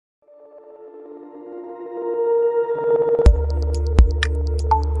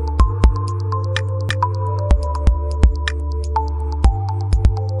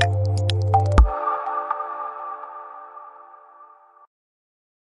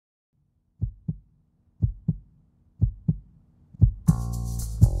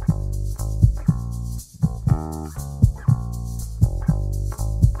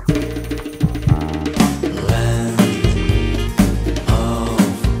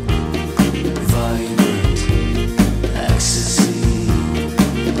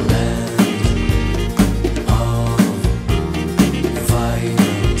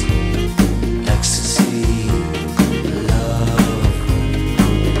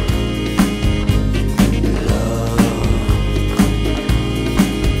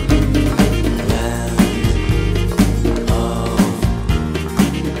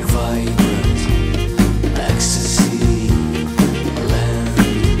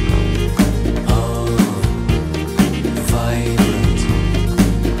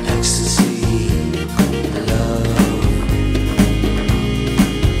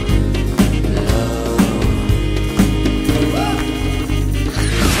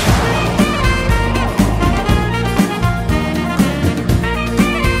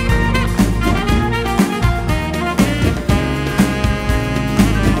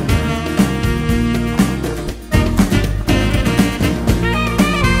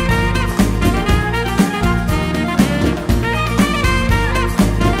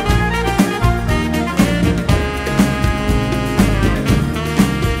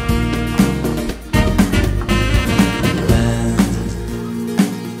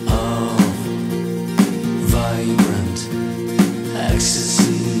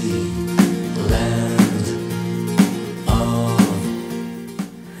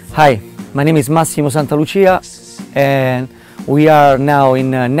Hi, my name is Massimo Santalucia and we are now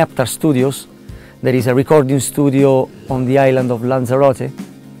in Neptar Studios. There is a recording studio on the island of Lanzarote,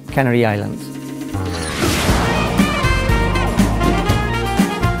 Canary Islands.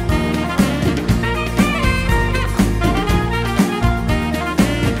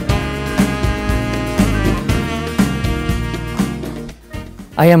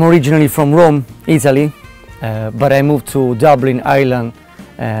 I am originally from Rome, Italy, but I moved to Dublin, Ireland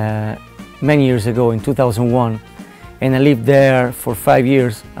many years ago in 2001, and I lived there for 5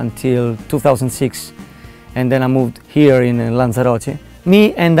 years until 2006, and then I moved here in Lanzarote.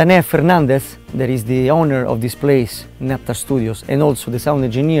 Me and Dane Fernandez, that is the owner of this place, Neptar Studios, and also the sound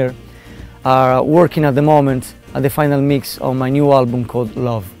engineer, are working at the moment at the final mix of my new album called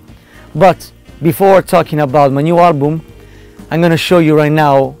Love. But before talking about my new album, I'm going to show you right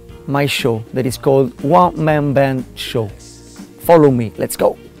now my show that is called One Man Band Show. Follow me, let's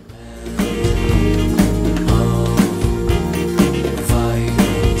go.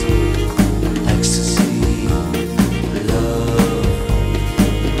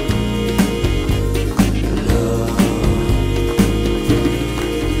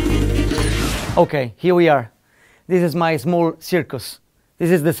 Okay, here we are. This is my small circus.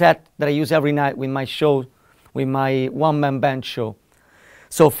 This is the set that I use every night with my show, with my one-man band show.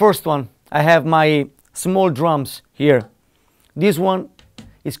 So first one, I have my small drums here. This one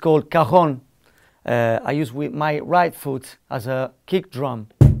is called cajon. I use with my right foot as a kick drum.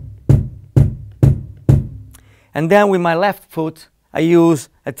 And then with my left foot, I use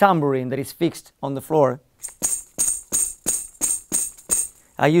a tambourine that is fixed on the floor.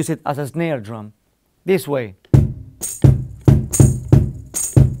 I use it as a snare drum, this way.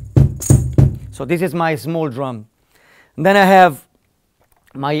 So this is my small drum. And then I have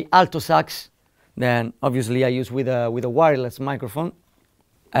my alto sax, then obviously I use with a wireless microphone.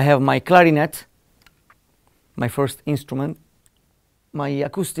 I have my clarinet, my first instrument, my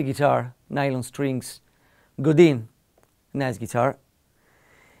acoustic guitar, nylon strings, Godin, nice guitar.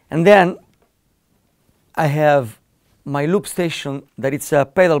 And then I have my loop station, that it's a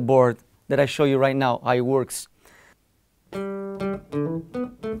pedal board that I show you right now how it works.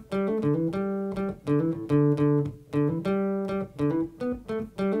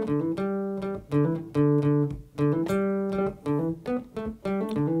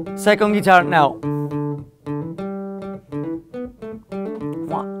 Second guitar now.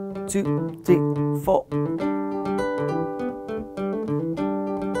 1, 2, 3, 4.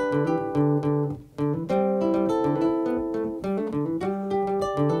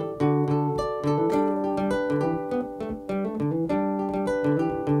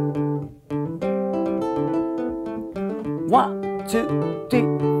 One, two, three,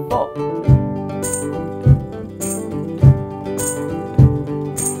 four.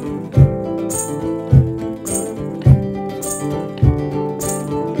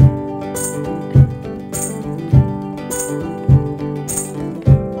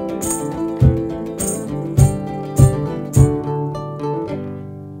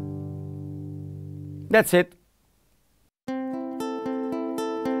 That's it.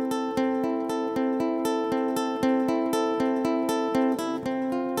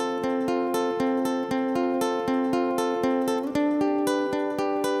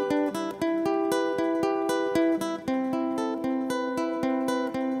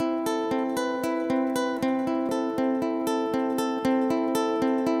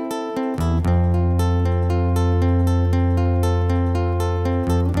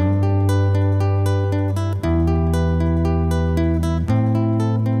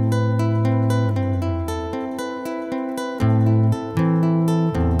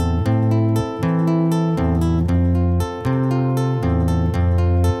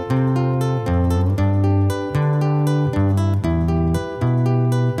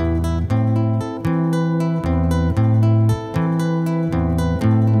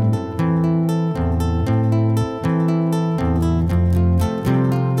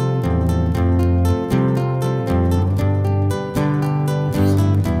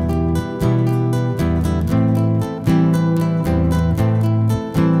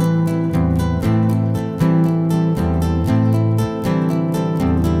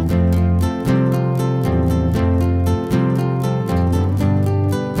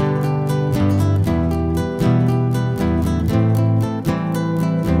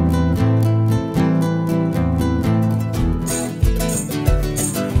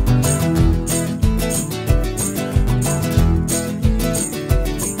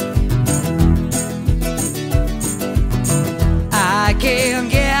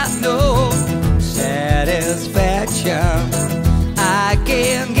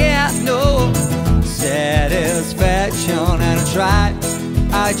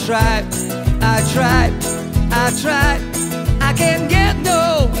 I tried, I tried, I tried. I can't get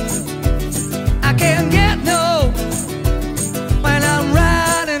no, I can't get no. When I'm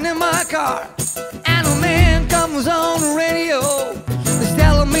riding in my car and a man comes on the radio, he's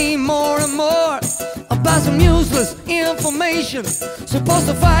telling me more and more about some useless information supposed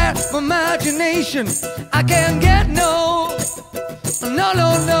to fire my imagination. I can't get no, no,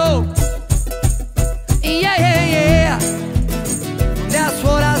 no, no. Yeah, yeah, yeah. That's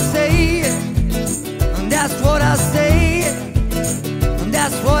what I say. That's what I say.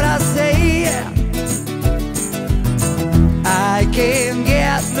 That's what I say. I can't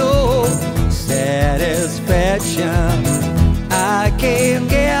get no satisfaction. I can't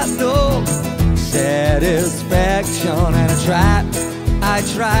get no satisfaction. And I tried, I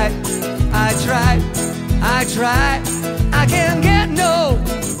tried, I tried, I tried. I can't get no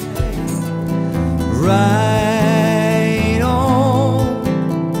right on.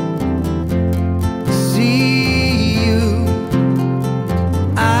 See you,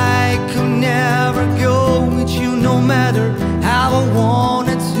 I could never go with you no matter how I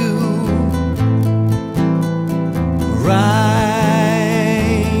wanted to.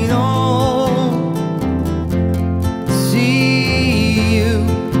 Right on. See you,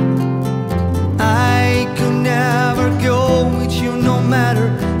 I could never go with you no matter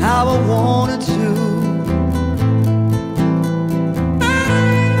how I wanted to.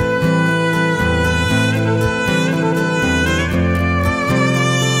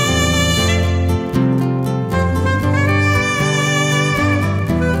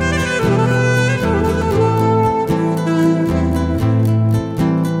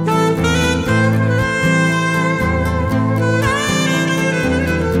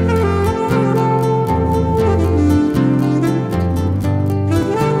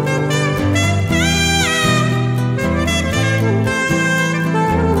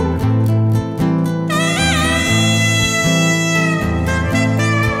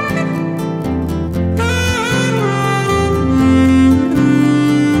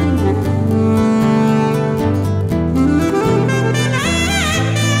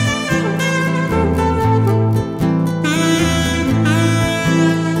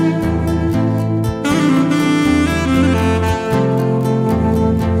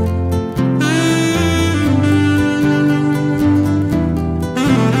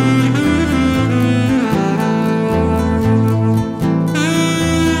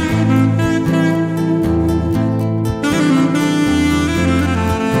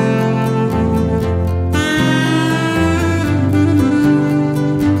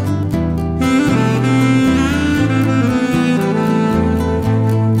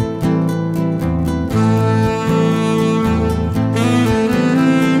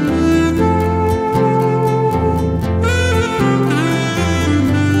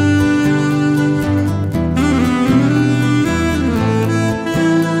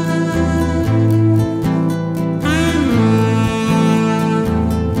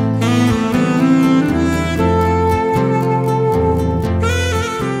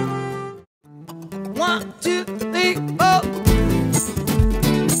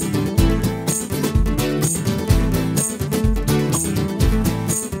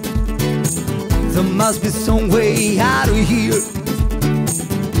 There must be some way out of here.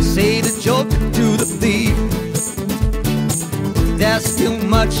 Say the joke to the thief. There's too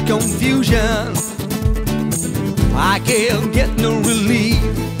much confusion. I can't get no relief.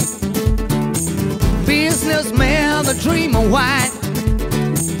 Businessman, the dream of white.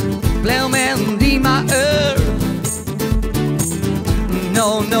 Plowman, my earth.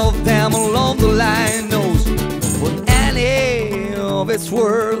 None of them along the line knows what any of it's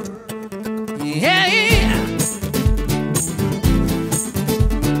worth. Yeah, yeah.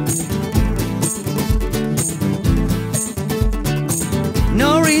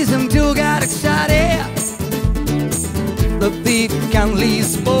 No reason to get excited. The thief can leave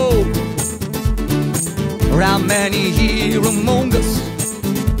smoke. There are many here among us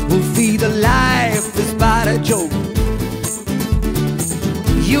who feed a life despite a joke.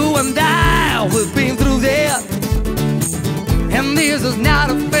 You and I, we've been through that, and this is not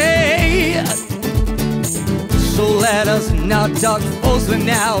a phase. So let us not talk falsely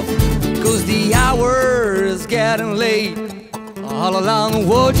now, 'cause the hour is getting late. All along the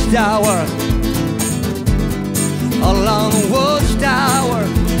watchtower, all along the watchtower,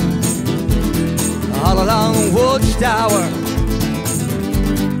 all along the watchtower,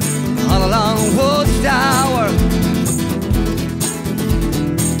 all along the watchtower.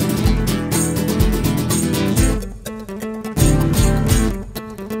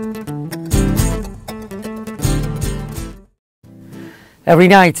 Every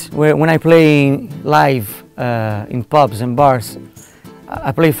night when I play live in pubs and bars,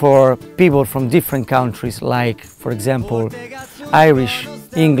 I play for people from different countries, like, for example, Irish,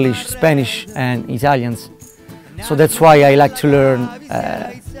 English, Spanish and Italians. So that's why I like to learn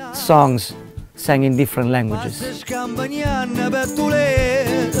songs sang in different languages.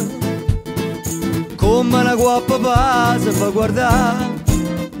 Come una guappa passa fa guardare,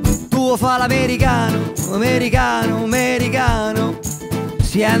 tu fa l'americano, americano, americano,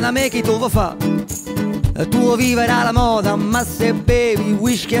 siamo a me che tu fa, tu viverai la moda, ma se bevi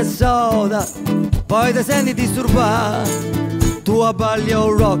whisky e soda, poi ti senti disturbato, tu abballi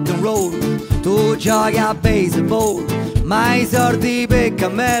il rock and roll, tu giochi a baseball, ma i soldi per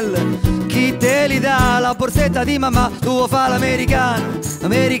cammello, chi te li dà? La borsetta di mamma, tu fa l'americano,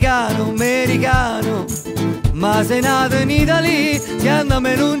 americano, americano, ma sei nato in Italia, se a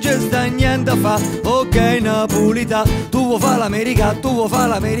me non c'è sta niente a fa, ok napolità, tu vuoi fa l'America, tu vuoi fa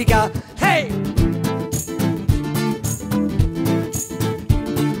l'America, hey!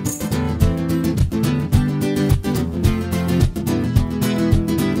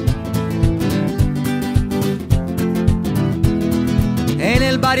 E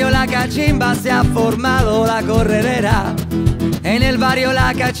nel barrio la cachimba se ha formado la corredera. En el barrio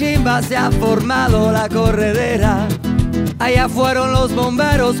la cachimba se ha formado la corredera. Allá fueron los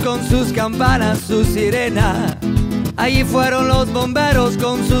bomberos con sus campanas, su sirena. Allí fueron los bomberos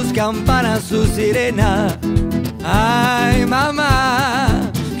con sus campanas, su sirena. Ay mamá,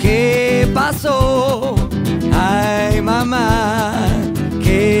 ¿qué pasó? Ay mamá,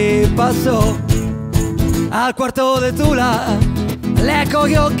 ¿qué pasó? Al cuarto de Tula le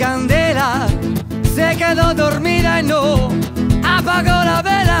cogió candela, se quedó dormida y no apagó la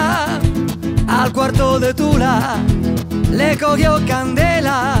vela. Al cuarto de Tula le cogió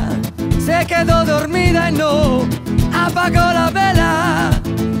candela, se quedó dormida y no apagó la vela.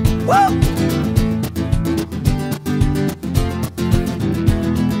 ¡Woo!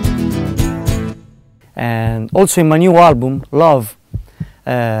 And also in my new album, Love,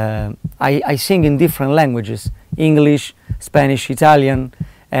 I sing in different languages, English, Spanish, Italian,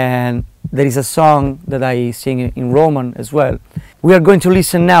 and there is a song that I sing in Roman as well. We are going to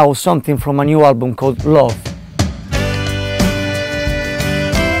listen now something from a new album called Love.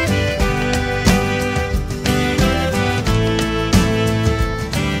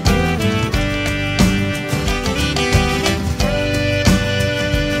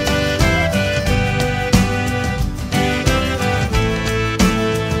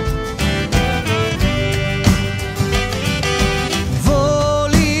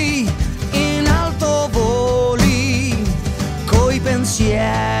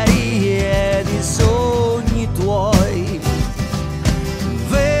 Pensieri ed i sogni tuoi,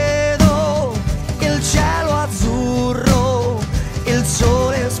 vedo il cielo azzurro, il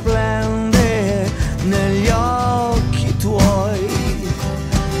sole splende negli occhi tuoi.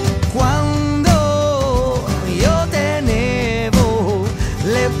 Quando io tenevo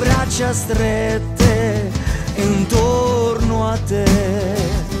le braccia strette intorno a te,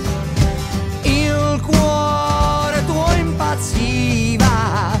 il cuore tuo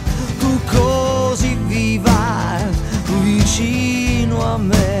impazziva, tu così viva, vicino a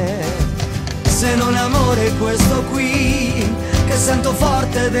me. Se non amore questo qui, che sento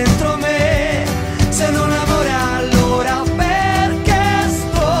forte dentro me, se non amore allora perché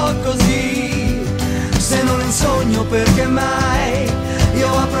sto così? Se non è un sogno perché mai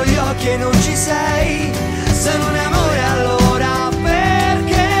io apro gli occhi e non ci sei? Se non è amore allora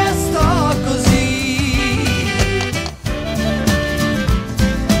perché sto così?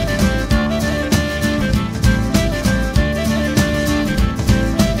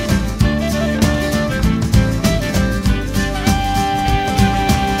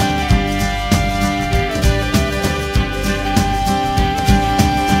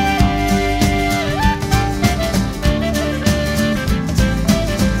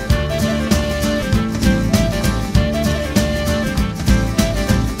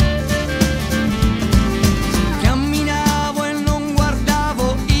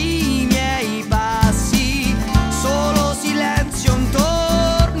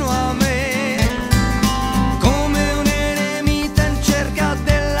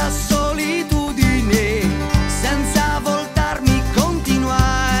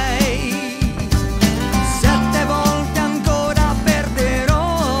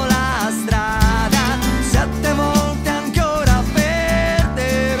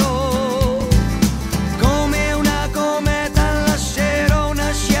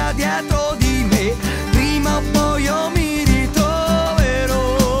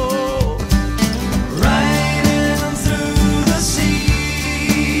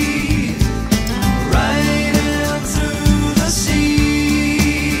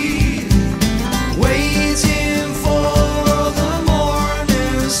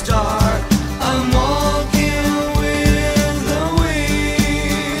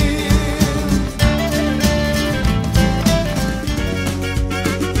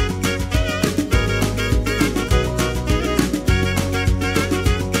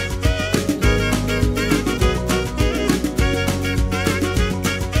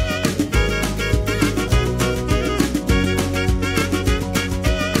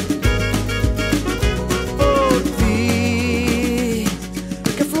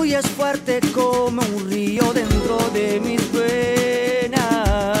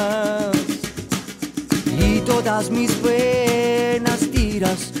 todas mis penas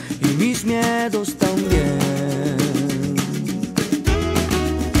tiras y mis miedos también.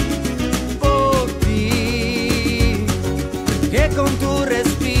 Por ti, que con tu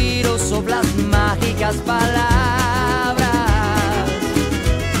respiro soplas mágicas palabras,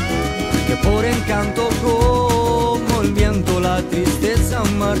 que por encanto como el viento la tristeza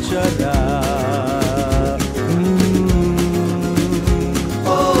marchará.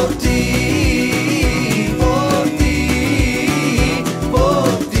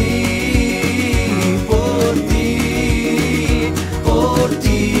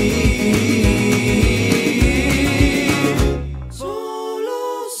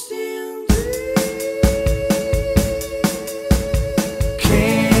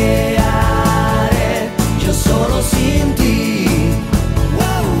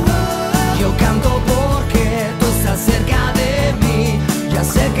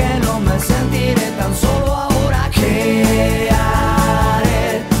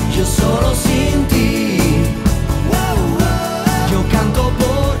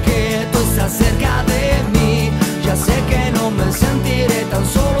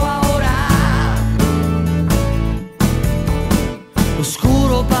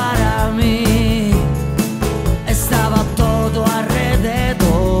 Oscuro para mí estaba todo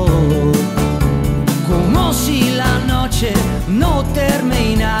alrededor, como si la noche no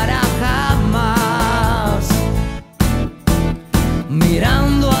terminara jamás.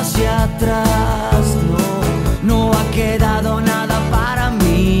 Mirando hacia atrás, no ha quedado nada para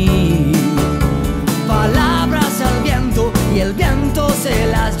mí. Palabras al viento y el viento se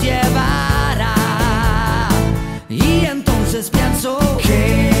las llevará. Y entonces pienso,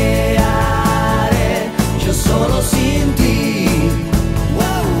 ¿qué haré yo solo sin ti?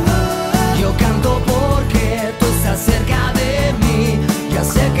 Yo canto porque tú estás cerca de mí. Ya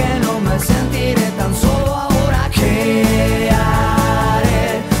sé que no me sentiré tan solo ahora. ¿Qué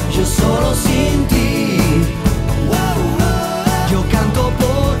haré yo solo sin ti? Yo canto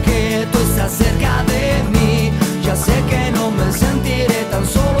porque tú estás cerca de mí. Ya sé que no me sentiré tan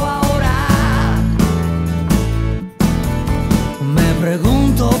solo ahora.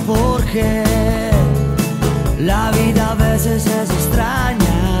 Pregunto por qué la vida a veces es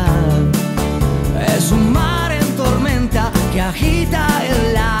extraña. Es un mar en tormenta que agita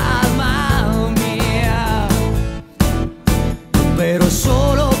el alma mía. Pero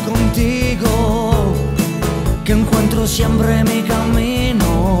solo contigo que encuentro siempre mi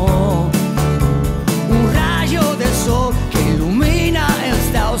camino. Un rayo de sol que ilumina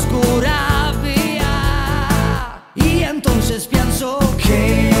esta oscura vía. Y entonces pienso,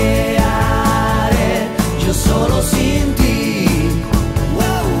 ¿qué haré yo solo sin ti?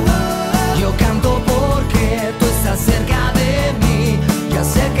 Yo canto porque tú estás cerca de mí. Ya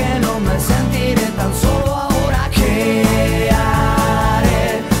sé que no me sentiré tan solo ahora. ¿Qué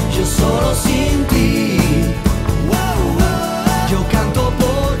haré yo solo sin ti? Yo canto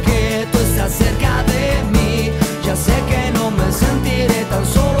porque tú estás cerca de mí. Ya sé que no me sentiré tan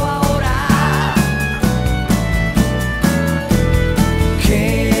solo ahora.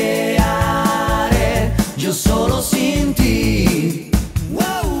 Solo sin ti.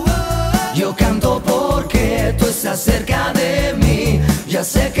 Yo canto porque tú estás cerca de mí. Ya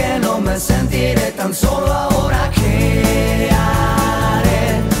sé que no me sentiré tan solo ahora.